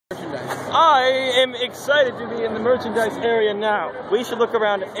I am excited to be in the merchandise area now. We should look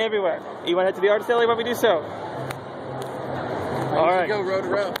around everywhere. You want to head to the artist alley while we do so? All right. Go row to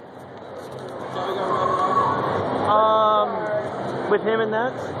row. Shall we go row to row? With him and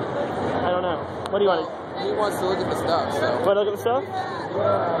that? I don't know. What do you want? He wants to look at the stuff, so. Want to look at the stuff?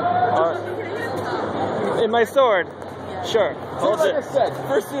 All right. In my sword? Sure. Hold like this. I said,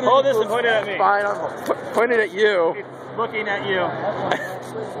 first Hold this and point it at me. Fine, I'm pointing at you. It's looking at you.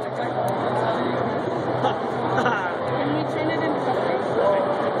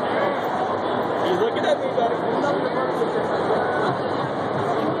 He's looking at me, buddy.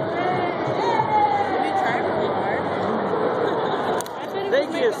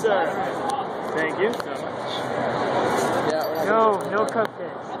 Thank you, sir. Thank you so much. Yeah, No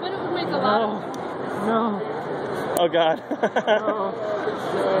cupcakes. I bet it would make a lot of... No. Oh God.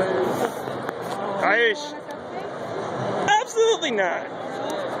 Aish. Absolutely not.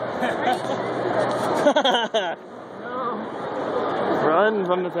 Run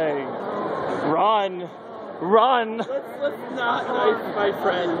from the thing. Run. Run. Let's not knife my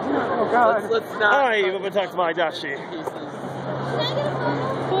friend. Oh God. Let's not. I will protect my dashi.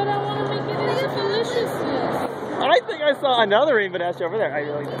 But I want to make it into deliciousness. I think I saw another rainbow dash over there. I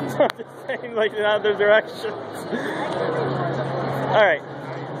really didn't. I'm just saying, like in other directions. All right.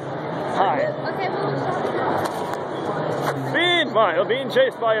 Hi. Okay, Being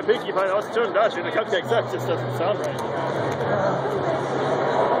chased by a pinky pie. I was turned dash in a cupcake. That just doesn't sound right.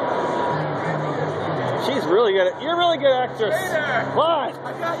 She's really good. You're a really good actress. Scraner! What?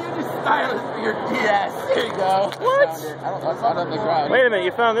 I got you to stylist for your DS. There you go. What? I found it on the ground. Wait a minute.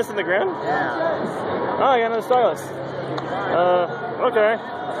 You found this in the ground? Yeah. Oh, I got another stylus. Okay.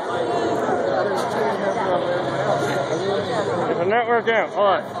 It did not work out. Hold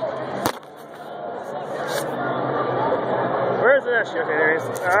on. Where's the dash? Okay, there he is.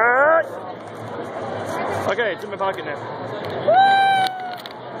 Okay, it's in my pocket now.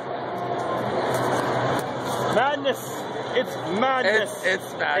 Madness! It's madness!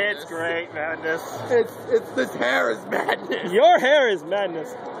 It's madness. It's great madness. It's this hair is madness. Your hair is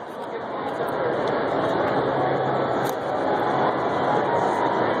madness.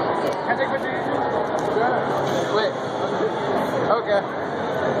 Can I take a picture? Wait. Okay.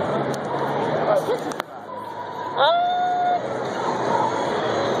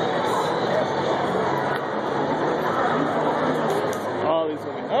 All these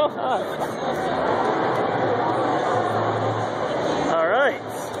women. Oh, hi. All right.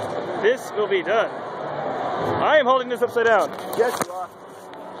 This will be done. I am holding this upside down. Yes, you are.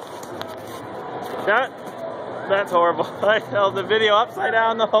 That's horrible. I held the video upside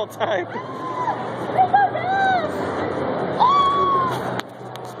down the whole time.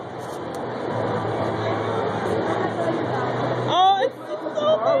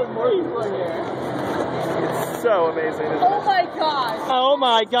 So amazing. Oh my god! Oh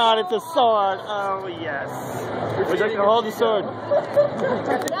my god, it's a sword. Oh yes. Wish I could hold the sword. Now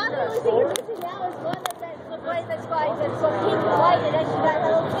the only thing you're missing now is one that's the white that's pink and white and actually got a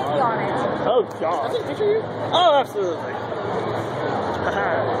little kitty on it. Oh god. Oh, absolutely.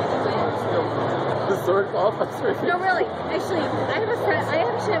 The sword qualifies for you. No, really. Actually, I have a friend.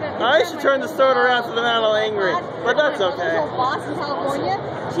 I should turn the sword around so they're not all angry, but that's okay. My boss in California,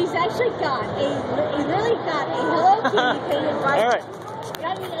 she's actually got a Hello Kitty painted rifle. All right.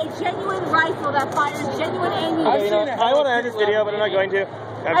 Got me a genuine rifle that fires genuine ammunition. Okay, you know, I want to end this video, but I'm not going to.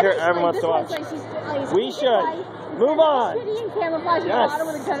 I'm sure everyone wants to watch. We should move on. Kitty in camouflage Yes. water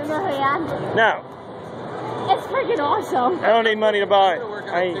with a gun in her hand. Now, It's freaking awesome. I don't need money to buy. I'm gonna work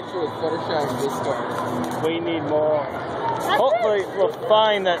on a picture with Photoshop this star. We need more. Hopefully, we'll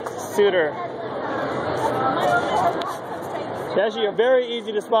find that suitor. Actually, you're very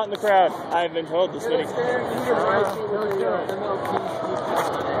easy to spot in the crowd. I've been told this week.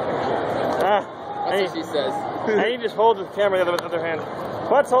 That's what she says. I need to just hold the camera with the other hand.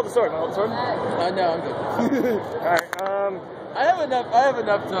 Let's hold the sword. Hold the sword. No, I'm good. Alright, I have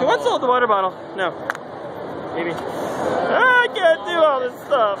enough to let's hold the water bottle. No. Maybe. I can't do all this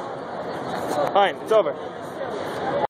stuff. Fine, it's over.